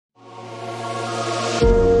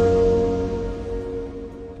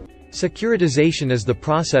Securitization is the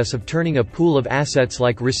process of turning a pool of assets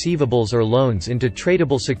like receivables or loans into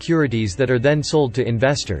tradable securities that are then sold to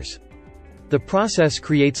investors. The process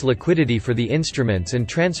creates liquidity for the instruments and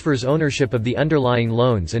transfers ownership of the underlying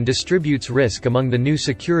loans and distributes risk among the new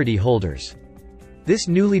security holders. This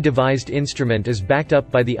newly devised instrument is backed up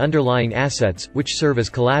by the underlying assets, which serve as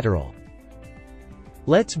collateral.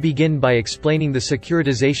 Let's begin by explaining the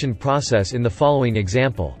securitization process in the following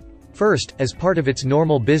example. First, as part of its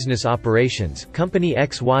normal business operations, Company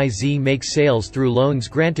XYZ makes sales through loans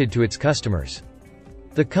granted to its customers.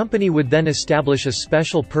 The company would then establish a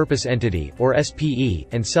special purpose entity, or SPE,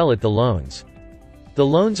 and sell it the loans. The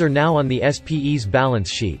loans are now on the SPE's balance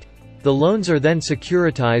sheet. The loans are then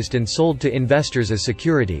securitized and sold to investors as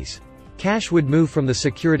securities. Cash would move from the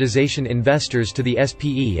securitization investors to the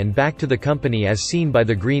SPE and back to the company as seen by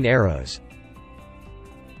the green arrows.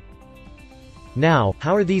 Now,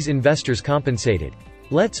 how are these investors compensated?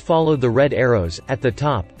 Let's follow the red arrows. At the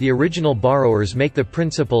top, the original borrowers make the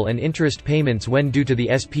principal and interest payments when due to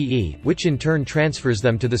the SPE, which in turn transfers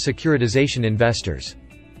them to the securitization investors.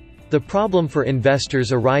 The problem for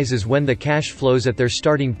investors arises when the cash flows at their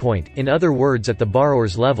starting point, in other words at the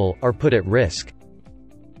borrower's level, are put at risk.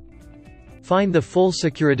 Find the full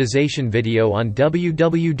securitization video on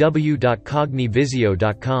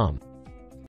www.cognivisio.com.